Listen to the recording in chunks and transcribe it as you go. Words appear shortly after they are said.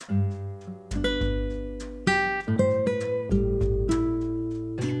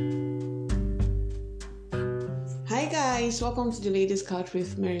welcome to the Ladies Couch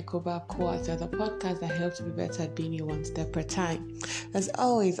with Mary Koba Co-author, the podcast that helps you be better at being you one step per time. As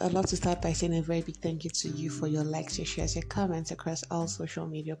always, I'd love to start by saying a very big thank you to you for your likes, your shares, your comments across all social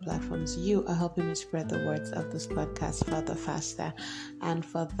media platforms. You are helping me spread the words of this podcast further faster, and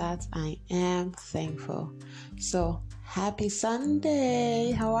for that I am thankful. So, happy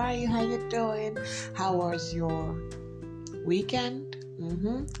Sunday! How are you? How you doing? How was your weekend?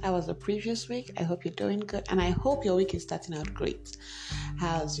 How was the previous week? I hope you're doing good, and I hope your week is starting out great.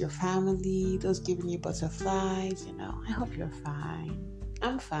 How's your family? Those giving you butterflies, I hope you're fine.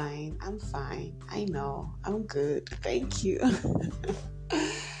 I'm fine. I know. I'm good. Thank you.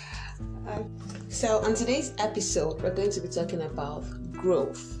 So on today's episode, we're going to be talking about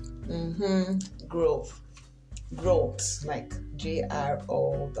growth. Growth, like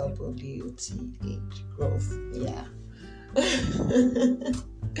GROWTH. Growth. Yeah.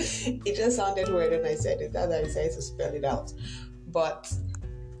 It just sounded weird when I said it. That's why I decided to spell it out. But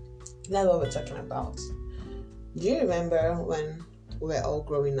that's what we're talking about. Do you remember when we were all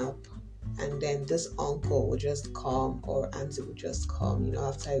growing up, and then this uncle would just come or auntie would just come,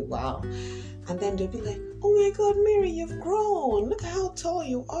 after a while, and then they'd be like, "Oh my God, Mary, you've grown. Look how tall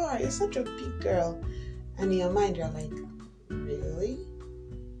you are. You're such a big girl." And in your mind, you're like, "Really?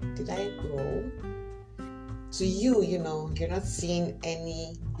 Did I grow?" To you, you're not seeing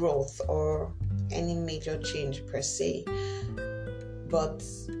any growth or any major change per se. But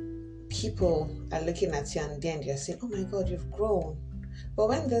people are looking at you and then they're saying, "Oh my God, you've grown." But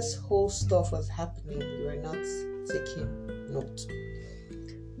when this whole stuff was happening, you were not taking note.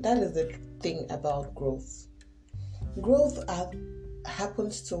 That is the thing about growth. Growth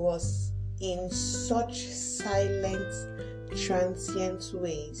happens to us in such silent, transient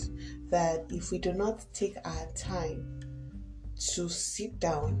ways that if we do not take our time to sit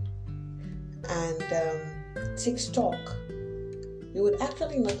down and take stock, we would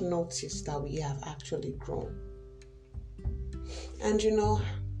actually not notice that we have actually grown. And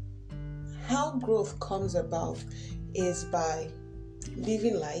how growth comes about is by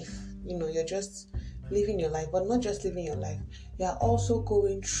living life. You're just living your life, but not just living your life. You are also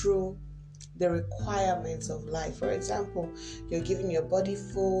going through the requirements of life. For example, you're giving your body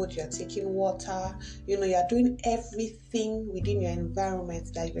food, you're taking water, you're doing everything within your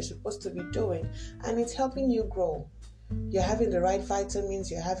environment that you're supposed to be doing, and it's helping you grow. You're having the right vitamins,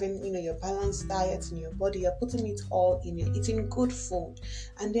 you're having, your balanced diet in your body, you're putting it all in, you're eating good food,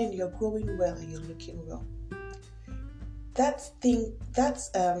 and then you're growing well and you're looking well. That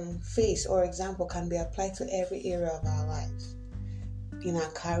phase or example can be applied to every area of our lives. In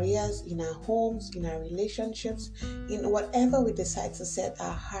our careers, in our homes, in our relationships, in whatever we decide to set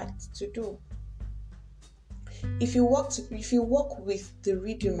our hearts to do. If you work with the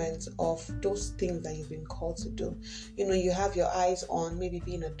rudiments of those things that you've been called to do, you have your eyes on maybe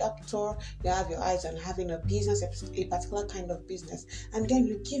being a doctor, you have your eyes on having a business, a particular kind of business, and then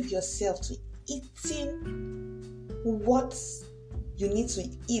you give yourself to eating what you need to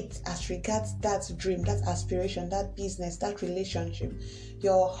eat as regards that dream, that aspiration, that business, that relationship.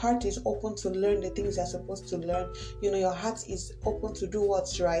 Your heart is open to learn the things you're supposed to learn. Your heart is open to do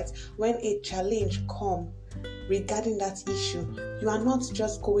what's right. When a challenge comes regarding that issue, you are not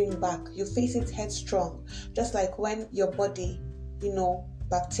just going back. You face it headstrong. Just like when your body,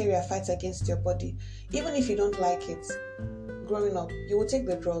 bacteria fights against your body. Even if you don't like it, growing up, you will take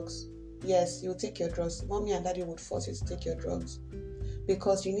the drugs. Yes, you will take your drugs. Mommy and daddy would force you to take your drugs,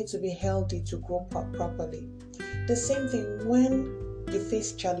 because you need to be healthy to grow properly. The same thing when you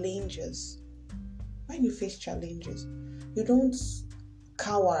face challenges. When you face challenges, you don't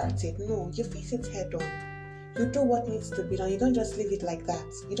cower at it. No, you face it head on. You do what needs to be done. You don't just leave it like that.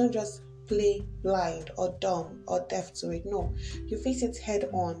 You don't just play blind or dumb or deaf to it. No, you face it head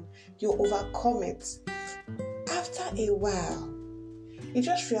on. You overcome it. After a while, you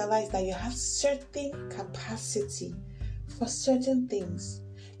just realize that you have certain capacity for certain things.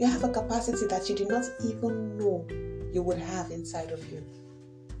 You have a capacity that you did not even know you would have inside of you.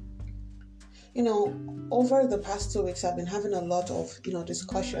 Over the past 2 weeks, I've been having a lot of,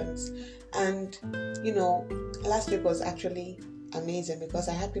 discussions. And, last week was actually amazing because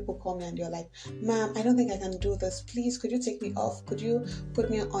I had people call me and they're like, "Ma'am, I don't think I can do this. Please, could you take me off? Could you put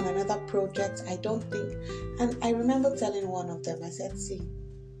me on another project? I don't think." And I remember telling one of them, I said, "See,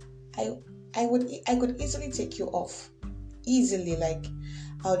 I could easily take you off. Easily, like,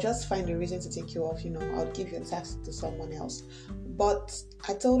 I'll just find a reason to take you off, I'll give your task to someone else." But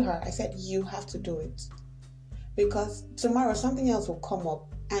I told her, I said, "You have to do it. Because tomorrow something else will come up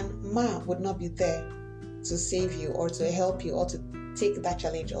and Ma would not be there to save you or to help you or to take that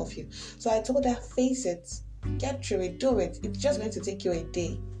challenge off you." So I told her, face it. Get through it, do it. It's just going to take you a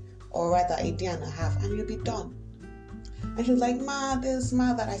day, or rather a day and a half, and you'll be done. And she was like, ma, this,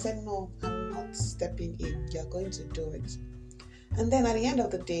 ma, that. I said, no, I'm not stepping in. You're going to do it. And then at the end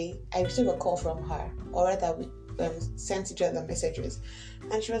of the day, I received a call from her, or rather we sent each other messages.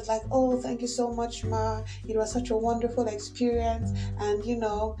 And she was like, oh, thank you so much, ma. It was such a wonderful experience. And,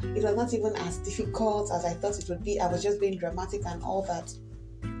 it was not even as difficult as I thought it would be. I was just being dramatic and all that.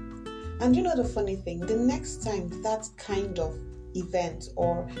 And the funny thing, the next time that kind of event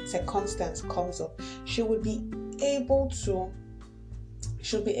or circumstance comes up, she would be able to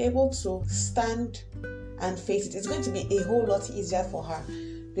stand and face it. It's going to be a whole lot easier for her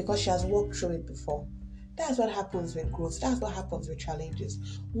because she has walked through it before. That's what happens with growth. That's what happens with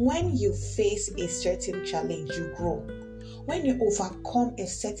challenges. When you face a certain challenge, you grow. When you overcome a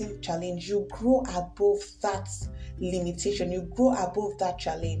certain challenge, you grow above that limitation. You grow above that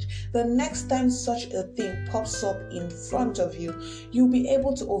challenge. The next time such a thing pops up in front of you, you'll be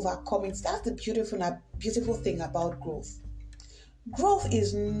able to overcome it. That's the beautiful thing about growth. Growth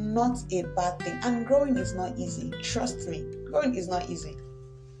is not a bad thing, and growing is not easy. Trust me, growing is not easy.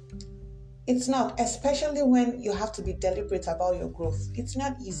 It's not, especially when you have to be deliberate about your growth. It's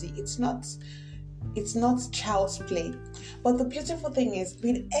not easy. It's not child's play. But the beautiful thing is,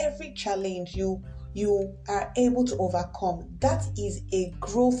 with every challenge you are able to overcome, that is a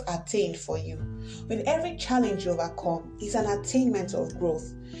growth attained for you. With every challenge you overcome is an attainment of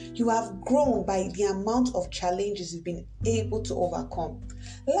growth. You have grown by the amount of challenges you've been able to overcome.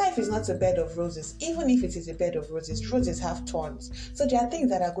 Life is not a bed of roses. Even if it is a bed of roses have thorns. So there are things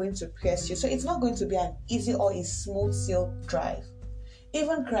that are going to pierce you. So it's not going to be an easy or a smooth sail drive.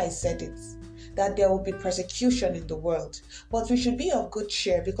 Even Christ said it, that there will be persecution in the world, but we should be of good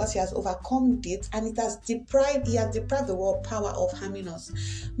cheer because he has overcome it, and he has deprived the world power of harming us.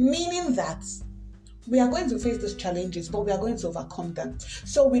 Meaning that we are going to face those challenges, but we are going to overcome them.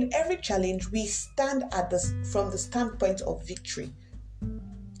 So with every challenge, we stand from the standpoint of victory.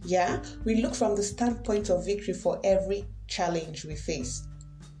 Yeah, we look from the standpoint of victory for every challenge we face.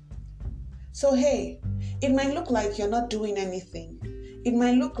 So hey, it might look like you're not doing anything. It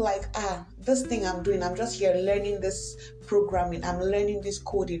might look like, this thing I'm doing, I'm just here learning this programming, I'm learning this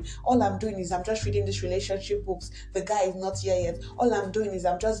coding. All I'm doing is I'm just reading these relationship books. The guy is not here yet. All I'm doing is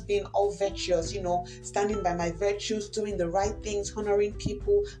I'm just being all virtuous, standing by my virtues, doing the right things, honoring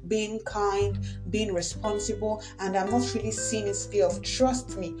people, being kind, being responsible, and I'm not really seeing its payoff.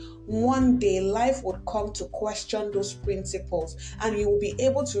 Trust me, one day life would come to question those principles, and you will be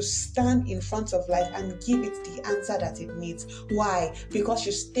able to stand in front of life and give it the answer that it needs. Why? Because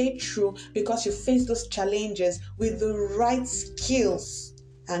you stay true, because you face those challenges with the right skills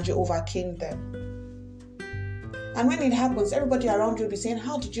and you overcame them. And when it happens, everybody around you will be saying,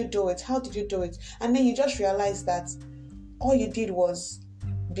 how did you do it? How did you do it? And then you just realize that all you did was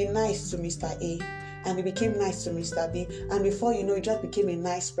be nice to Mr. A, and you became nice to Mr. B, and before you know, you just became a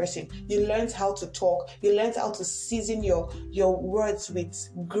nice person. You learned how to talk. You learned how to season your words with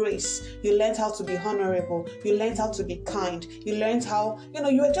grace. You learned how to be honorable. You learned how to be kind. You learned how,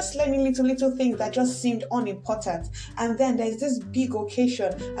 you were just learning little things that just seemed unimportant. And then there's this big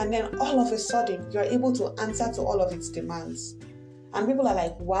occasion, and then all of a sudden, you're able to answer to all of its demands. And people are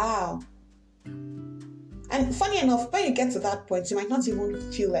like, wow. And funny enough, when you get to that point, you might not even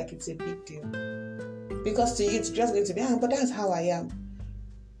feel like it's a big deal. Because to you, it's just going to be, but that's how I am.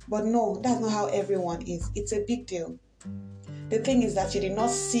 But no, that's not how everyone is. It's a big deal. The thing is that you did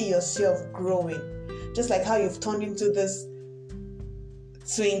not see yourself growing. Just like how you've turned into this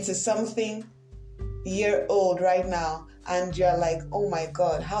 20-something-year-old right now. And you're like, oh my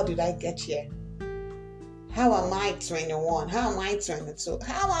God, how did I get here? How am I 21? How am I 22?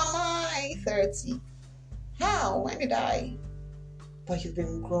 How am I 30? How? When did I? But you've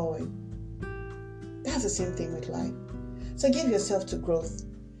been growing. That's the same thing with life. So give yourself to growth.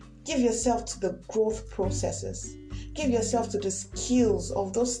 Give yourself to the growth processes. Give yourself to the skills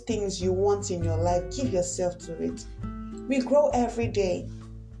of those things you want in your life. Give yourself to it. We grow every day.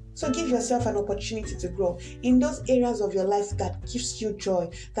 So give yourself an opportunity to grow in those areas of your life that gives you joy,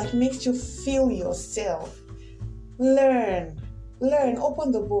 that makes you feel yourself. Learn,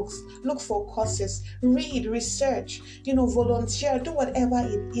 open the books, look for courses, read, research, volunteer, do whatever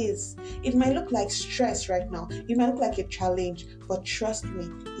it is. It might look like stress right now. It might look like a challenge, but trust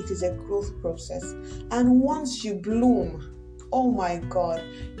me, it is a growth process. And once you bloom, oh my God,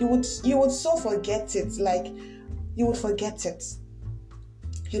 you would so forget it. Like, you would forget it.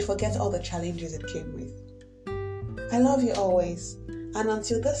 You'd forget all the challenges it came with. I love you always. And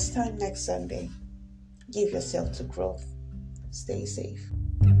until this time next Sunday, give yourself to growth. Stay safe.